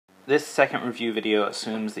This second review video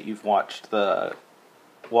assumes that you've watched the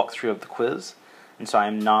walkthrough of the quiz, and so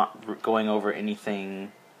I'm not going over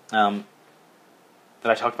anything that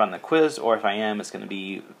I talked about in the quiz, or if I am, it's going to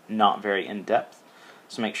be not very in-depth.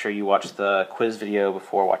 So make sure you watch the quiz video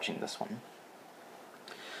before watching this one.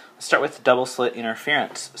 Let's start with the double slit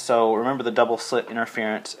interference. So remember the double slit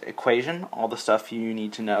interference equation. All the stuff you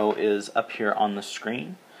need to know is up here on the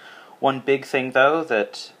screen. One big thing, though,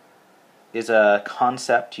 that is a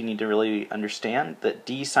concept you need to really understand, that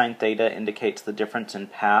d sine theta indicates the difference in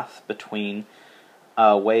path between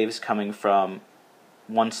waves coming from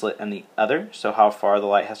one slit and the other, so how far the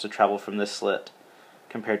light has to travel from this slit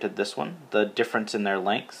compared to this one, the difference in their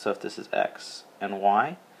length. So if this is x and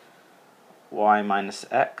y minus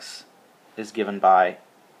x is given by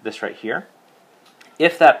this right here.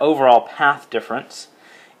 If that overall path difference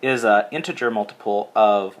is an integer multiple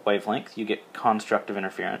of wavelength, you get constructive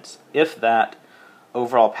interference. If that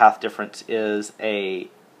overall path difference is a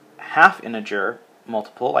half integer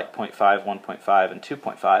multiple, like 0.5, 1.5, and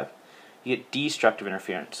 2.5, you get destructive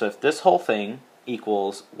interference. So if this whole thing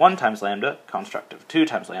equals 1 times lambda, constructive, 2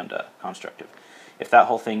 times lambda, constructive. If that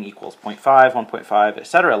whole thing equals 0.5, 1.5,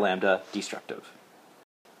 etc., lambda, destructive.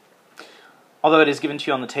 Although it is given to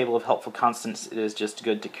you on the table of helpful constants, it is just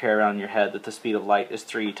good to carry around in your head that the speed of light is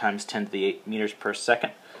 3 times 10 to the 8 meters per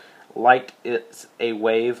second. Light is a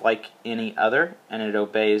wave like any other, and it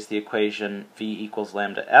obeys the equation v equals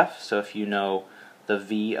lambda f. So if you know the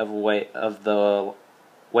v of the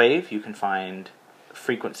wave, you can find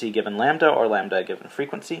frequency given lambda or lambda given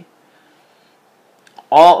frequency.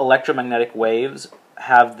 All electromagnetic waves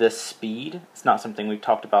have this speed. It's not something we've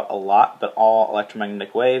talked about a lot, but all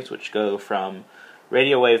electromagnetic waves, which go from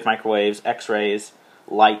radio waves, microwaves, X-rays,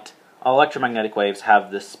 light, all electromagnetic waves have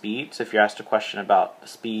this speed. So if you're asked a question about the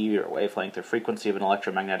speed or wavelength or frequency of an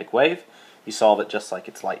electromagnetic wave, you solve it just like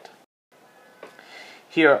it's light.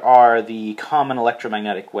 Here are the common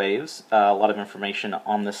electromagnetic waves. A lot of information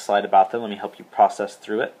on this slide about them. Let me help you process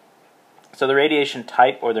through it. So the radiation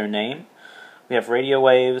type, or their name, we have radio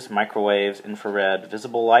waves, microwaves, infrared,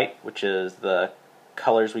 visible light, which is the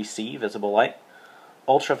colors we see, visible light,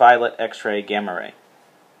 ultraviolet, X-ray, gamma ray.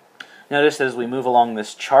 Notice as we move along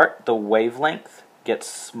this chart, the wavelength gets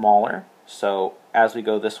smaller. So as we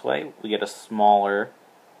go this way, we get a smaller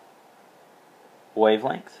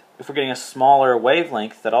wavelength. If we're getting a smaller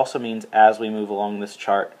wavelength, that also means as we move along this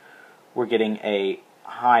chart, we're getting a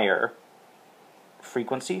higher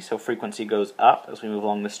frequency. So frequency goes up as we move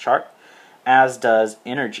along this chart, as does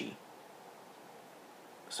energy.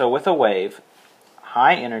 So with a wave,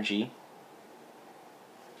 high energy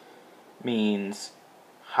means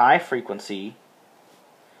high frequency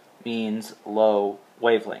means low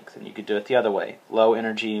wavelength. And you could do it the other way. Low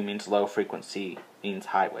energy means low frequency means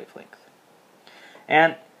high wavelength.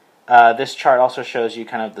 And this chart also shows you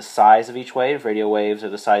kind of the size of each wave. Radio waves are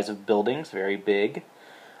the size of buildings, very big,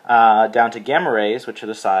 down to gamma rays, which are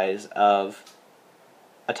the size of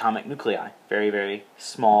atomic nuclei, very, very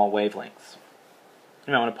small wavelengths.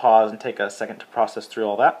 You might want to pause and take a second to process through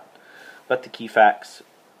all that, but the key facts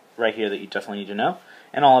right here that you definitely need to know,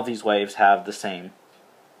 and all of these waves have the same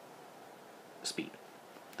speed,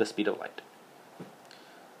 the speed of light.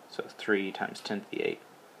 So 3 times 10 to the 8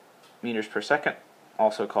 meters per second,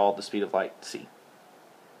 also called the speed of light, c.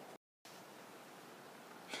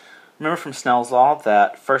 Remember from Snell's law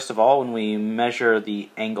that, first of all, when we measure the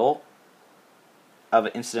angle of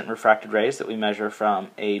incident refracted rays, that we measure from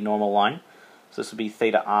a normal line. So this would be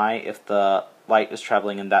theta I if the light is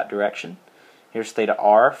traveling in that direction. Here's theta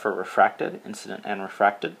R for refracted, incident and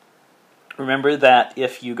refracted. Remember that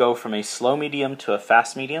if you go from a slow medium to a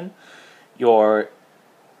fast medium, your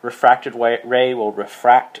refracted ray will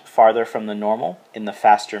refract farther from the normal in the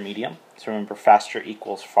faster medium. So remember, faster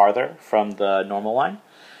equals farther from the normal line.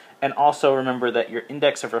 And also remember that your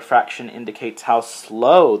index of refraction indicates how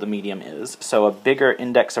slow the medium is. So a bigger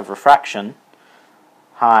index of refraction,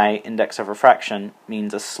 high index of refraction,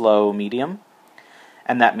 means a slow medium.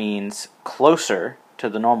 And that means closer to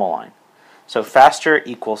the normal line. So faster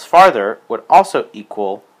equals farther would also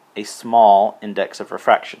equal a small index of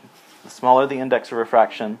refraction. The smaller the index of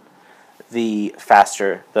refraction, the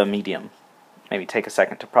faster the medium. Maybe take a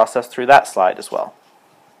second to process through that slide as well.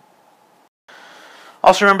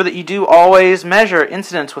 Also remember that you do always measure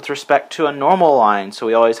incidence with respect to a normal line, so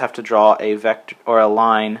we always have to draw a vector or a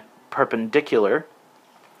line perpendicular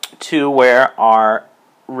to where our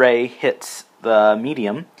ray hits the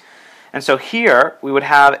medium. And so here we would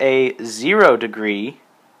have a 0 degree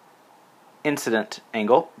incident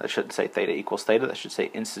angle. That shouldn't say theta equals theta, that should say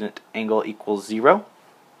incident angle equals 0.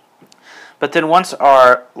 But then once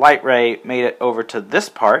our light ray made it over to this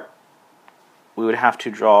part, we would have to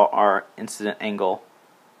draw our incident angle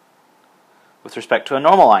with respect to a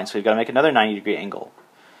normal line. So we've got to make another 90-degree angle.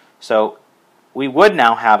 So we would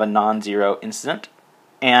now have a non-zero incident,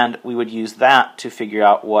 and we would use that to figure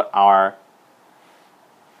out what our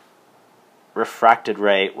refracted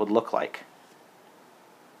ray would look like.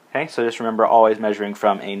 Okay, so just remember always measuring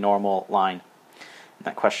from a normal line. And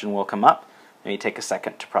that question will come up. Maybe take a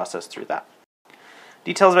second to process through that.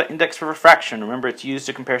 Details about index of refraction. Remember, it's used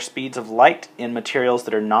to compare speeds of light in materials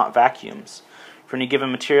that are not vacuums. For any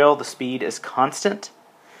given material, the speed is constant,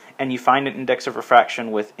 and you find an index of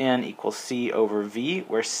refraction with N equals C over V,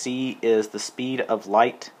 where C is the speed of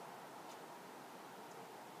light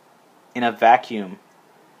in a vacuum.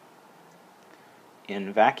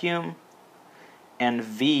 In vacuum, and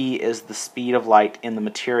V is the speed of light in the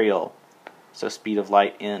material. So speed of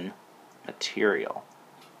light in material.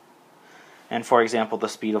 And for example, the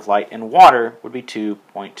speed of light in water would be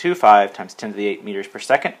 2.25 times 10 to the 8 meters per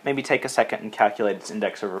second. Maybe take a second and calculate its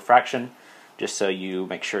index of refraction, just so you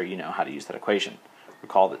make sure you know how to use that equation.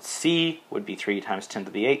 Recall that C would be 3 times 10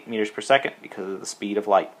 to the 8 meters per second because of the speed of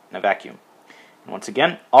light in a vacuum. And once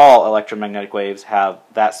again, all electromagnetic waves have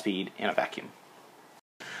that speed in a vacuum.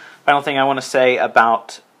 Final thing I want to say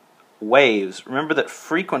about waves. Remember that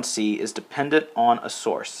frequency is dependent on a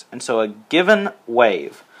source. And so a given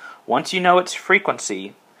wave, once you know its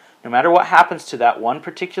frequency, no matter what happens to that one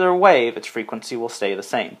particular wave, its frequency will stay the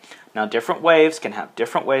same. Now, different waves can have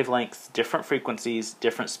different wavelengths, different frequencies,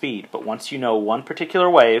 different speed, but once you know one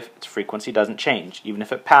particular wave, its frequency doesn't change, even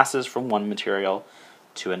if it passes from one material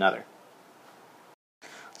to another.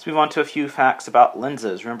 Let's move on to a few facts about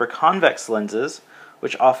lenses. Remember, convex lenses,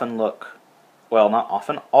 which often look, well, not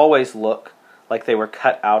often, always look like they were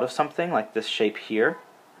cut out of something, like this shape here.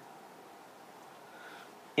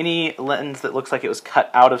 Any lens that looks like it was cut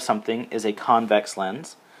out of something is a convex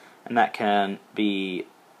lens, and that can be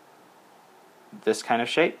this kind of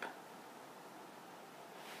shape.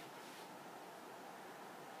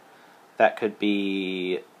 That could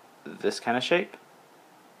be this kind of shape.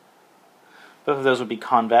 Both of those would be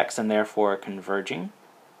convex and therefore converging.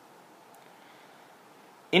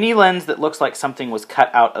 Any lens that looks like something was cut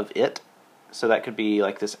out of it, so that could be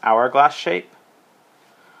like this hourglass shape,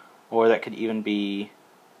 or that could even be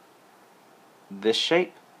this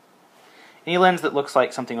shape. Any lens that looks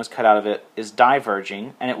like something was cut out of it is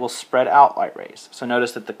diverging, and it will spread out light rays. So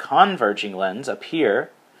notice that the converging lens up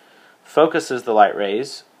here focuses the light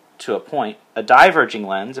rays to a point. A diverging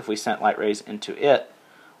lens, if we sent light rays into it,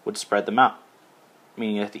 would spread them out,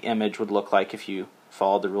 meaning that the image would look like, if you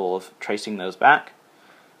followed the rule of tracing those back,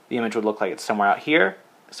 the image would look like it's somewhere out here,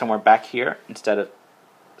 somewhere back here, instead of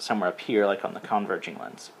somewhere up here like on the converging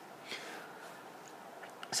lens.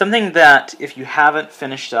 Something that, if you haven't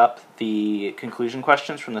finished up the conclusion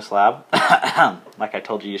questions from this lab, like I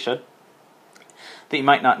told you you should, that you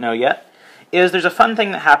might not know yet, is there's a fun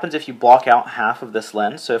thing that happens if you block out half of this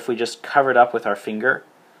lens. So if we just covered up with our finger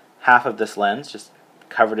half of this lens, just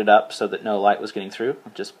covered it up so that no light was getting through,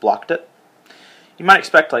 just blocked it, you might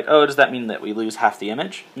expect, like, oh, does that mean that we lose half the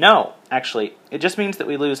image? No, actually, it just means that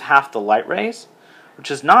we lose half the light rays, which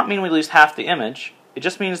does not mean we lose half the image. It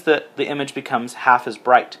just means that the image becomes half as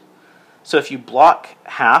bright. So if you block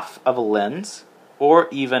half of a lens, or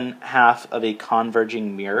even half of a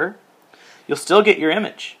converging mirror, you'll still get your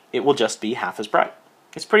image. It will just be half as bright.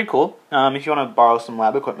 It's pretty cool. If you want to borrow some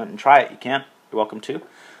lab equipment and try it, you can. You're welcome to.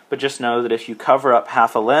 But just know that if you cover up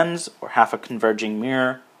half a lens or half a converging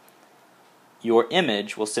mirror, your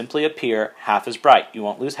image will simply appear half as bright. You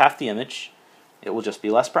won't lose half the image. It will just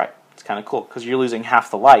be less bright. It's kind of cool because you're losing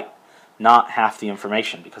half the light, not half the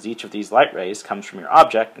information, because each of these light rays comes from your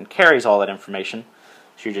object and carries all that information,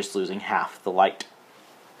 so you're just losing half the light.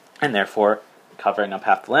 And therefore, covering up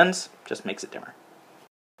half the lens just makes it dimmer.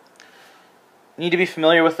 You need to be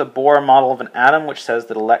familiar with the Bohr model of an atom, which says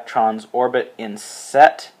that electrons orbit in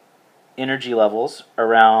set energy levels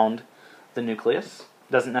around the nucleus.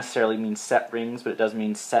 Doesn't necessarily mean set rings, but it does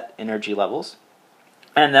mean set energy levels.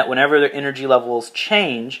 And that whenever the energy levels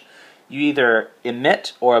change, you either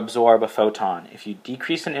emit or absorb a photon. If you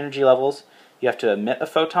decrease in energy levels, you have to emit a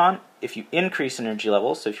photon. If you increase in energy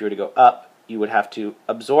levels, so if you were to go up, you would have to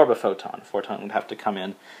absorb a photon. A photon would have to come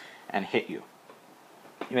in and hit you.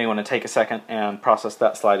 You may want to take a second and process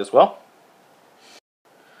that slide as well.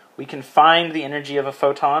 We can find the energy of a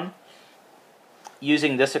photon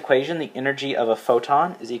using this equation. The energy of a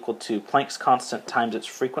photon is equal to Planck's constant times its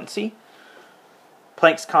frequency.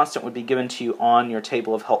 Planck's constant would be given to you on your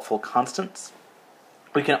table of helpful constants.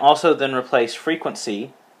 We can also then replace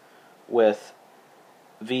frequency with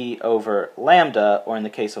v over lambda, or in the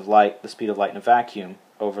case of light, the speed of light in a vacuum,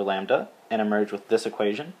 over lambda and emerge with this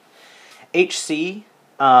equation. Hc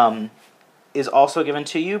is also given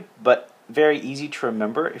to you, but very easy to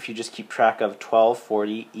remember if you just keep track of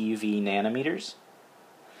 1240 eV nanometers.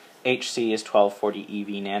 Hc is 1240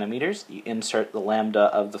 eV nanometers. You insert the lambda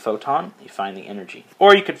of the photon, you find the energy.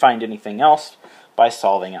 Or you could find anything else by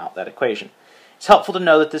solving out that equation. It's helpful to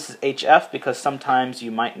know that this is HF because sometimes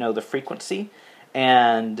you might know the frequency,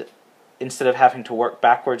 and instead of having to work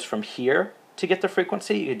backwards from here to get the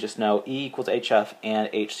frequency, you could just know E equals HF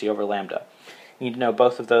and Hc over lambda. You need to know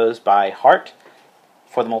both of those by heart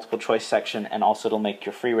for the multiple choice section, and also it'll make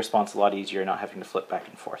your free response a lot easier, not having to flip back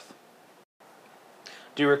and forth.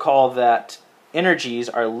 Do recall that energies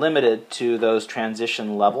are limited to those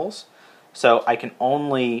transition levels, so I can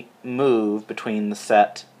only move between the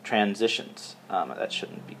set transitions. That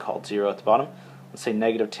shouldn't be called 0 at the bottom. Let's say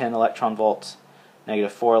negative 10 electron volts,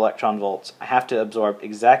 negative 4 electron volts. I have to absorb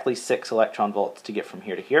exactly 6 electron volts to get from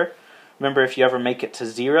here to here. Remember, if you ever make it to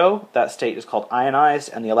 0, that state is called ionized,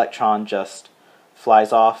 and the electron just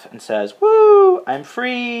flies off and says, "Woo, I'm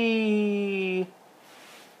free!"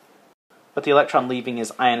 But the electron leaving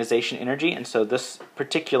is ionization energy, and so this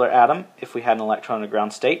particular atom, if we had an electron in a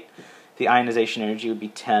ground state, the ionization energy would be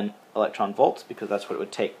 10 electron volts, because that's what it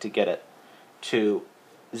would take to get it to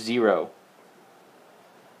 0.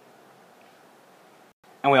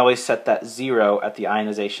 And we always set that 0 at the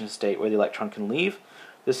ionization state where the electron can leave.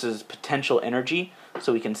 This is potential energy,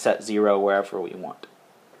 so we can set 0 wherever we want.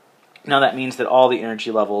 Now that means that all the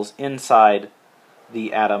energy levels inside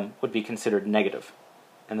the atom would be considered negative,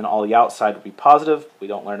 and then all the outside would be positive. We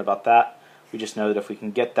don't learn about that. We just know that if we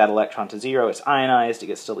can get that electron to 0, it's ionized, it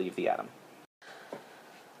gets to leave the atom.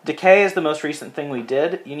 Decay is the most recent thing we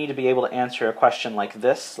did. You need to be able to answer a question like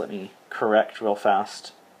this. Let me correct real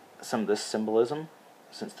fast some of this symbolism,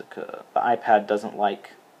 since the iPad doesn't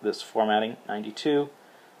like this formatting. 92,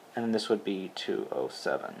 and then this would be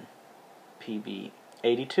 207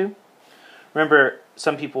 PB82. Remember,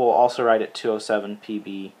 some people will also write it 207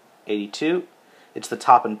 PB82. It's the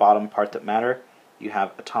top and bottom part that matter. You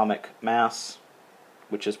have atomic mass,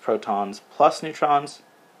 which is protons plus neutrons,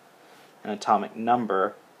 and atomic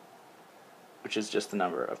number, which is just the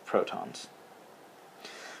number of protons.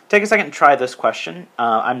 Take a second and try this question.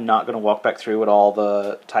 I'm not going to walk back through what all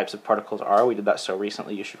the types of particles are. We did that so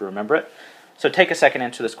recently, you should remember it. So take a second,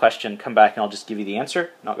 answer this question, come back, and I'll just give you the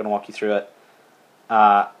answer. Not going to walk you through it.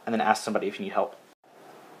 And then ask somebody if you need help.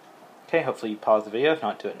 Okay, hopefully you pause the video. If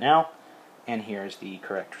not, do it now. And here's the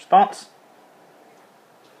correct response.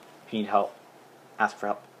 If you need help, ask for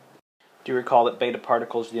help. Do you recall that beta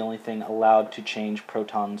particles are the only thing allowed to change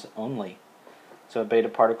protons only? So a beta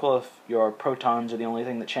particle, if your protons are the only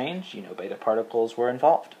thing that change, you know beta particles were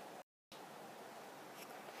involved.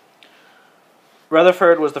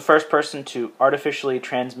 Rutherford was the first person to artificially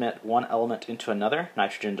transmit one element into another,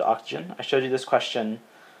 nitrogen to oxygen. I showed you this question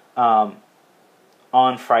on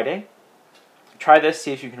Friday. Try this,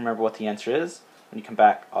 see if you can remember what the answer is. When you come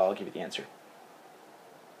back, I'll give you the answer.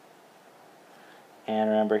 And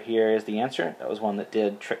remember, here is the answer. That was one that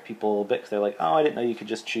did trick people a little bit, because they're like, oh, I didn't know you could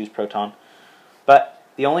just choose proton. But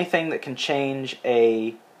the only thing that can change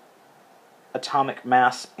a atomic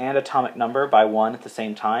mass and atomic number by 1 at the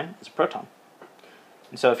same time is a proton.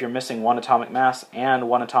 And so if you're missing one atomic mass and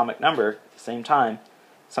one atomic number at the same time,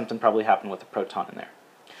 something probably happened with a proton in there.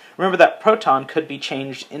 Remember that proton could be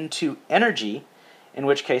changed into energy, in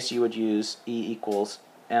which case you would use E equals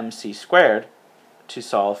mc squared to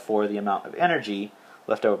solve for the amount of energy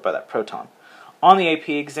left over by that proton. On the AP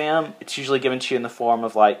exam, it's usually given to you in the form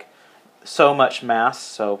of like so much mass,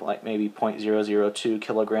 so like maybe 0.002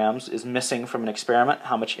 kilograms is missing from an experiment.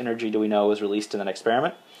 How much energy do we know was released in an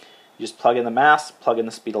experiment? You just plug in the mass, plug in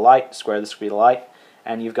the speed of light, square the speed of light,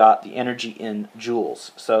 and you've got the energy in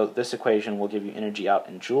joules. So this equation will give you energy out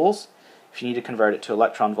in joules. If you need to convert it to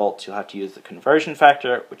electron volts, you'll have to use the conversion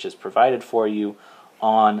factor, which is provided for you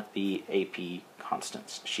on the AP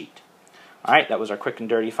constants sheet. Alright, that was our quick and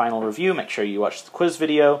dirty final review. Make sure you watch the quiz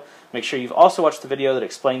video. Make sure you've also watched the video that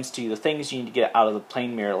explains to you the things you need to get out of the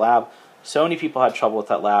plane mirror lab. So many people had trouble with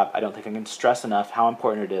that lab. I don't think I can stress enough how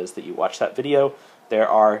important it is that you watch that video. There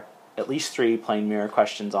are at least 3 plane mirror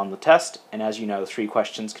questions on the test, and as you know, 3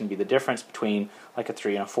 questions can be the difference between like a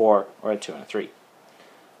 3 and a 4 or a 2 and a 3.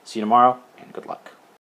 See you tomorrow, and good luck.